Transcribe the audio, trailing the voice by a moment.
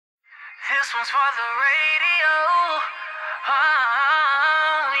This one's for the radio.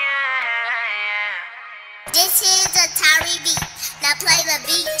 Oh, yeah. This is a Tyree beat. Now play the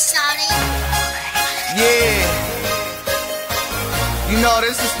beat, shawty. Yeah. You know,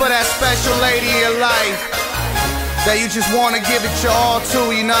 this is for that special lady in your life that you just want to give it your all to,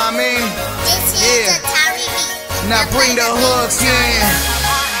 you know what I mean? This is a Tyree beat. Now bring the hooks in.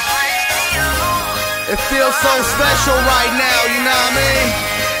 It feels so special right now, you know what I mean?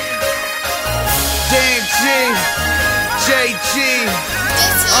 Damn G, JG,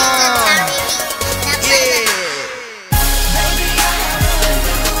 yeah.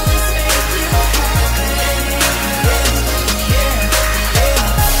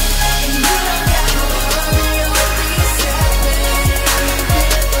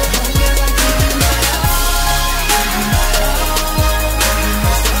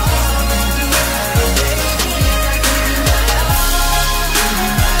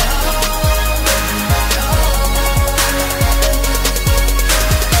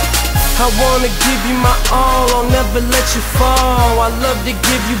 I wanna give you my all, I'll never let you fall. I love to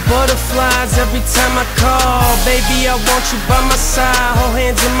give you butterflies every time I call. Baby, I want you by my side, hold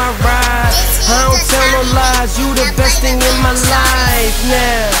hands in my ride. I don't tell no lies, you the best thing in my life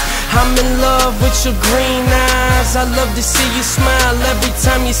now. I'm in love with your green eyes. I love to see you smile every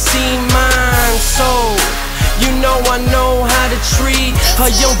time you see mine. So you know I know how to treat a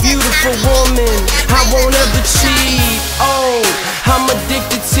young beautiful woman. I won't ever cheat. Oh, I'm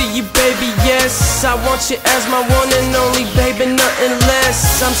addicted to you, baby, yes. I want you as my one and only, baby, nothing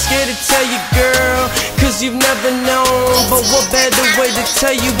less. I'm scared to tell you, girl, cause you've never known. But what better way to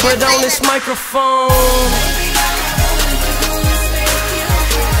tell you but on this microphone?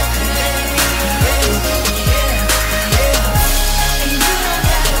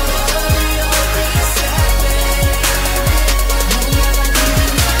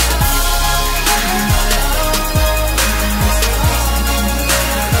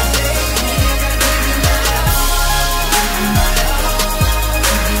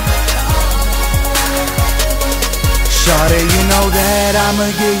 Shawty, you know that I'ma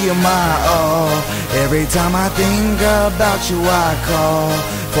give you my all. Every time I think about you I call.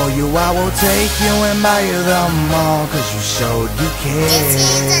 For you I will take you and buy you the mall, cause you showed you care. This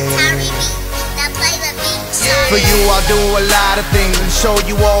is a Tyree beat. Now play the beat, shawty. For you I'll do a lot of things and show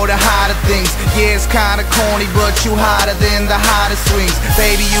you all the hotter things. Yeah, it's kinda corny, but you hotter than the hottest swings.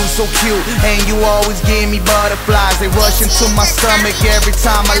 Baby, you so cute, and you always give me butterflies. They rush into my stomach every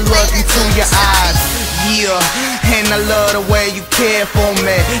time I look into your eyes. Yeah, and I love the way you care for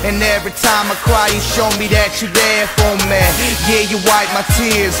me. And every time I cry, you show me that you're there for me. Yeah, you wipe my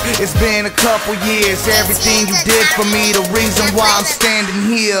tears. It's been a couple years. Everything you did for me, the reason why I'm standing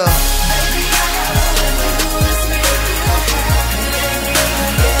here.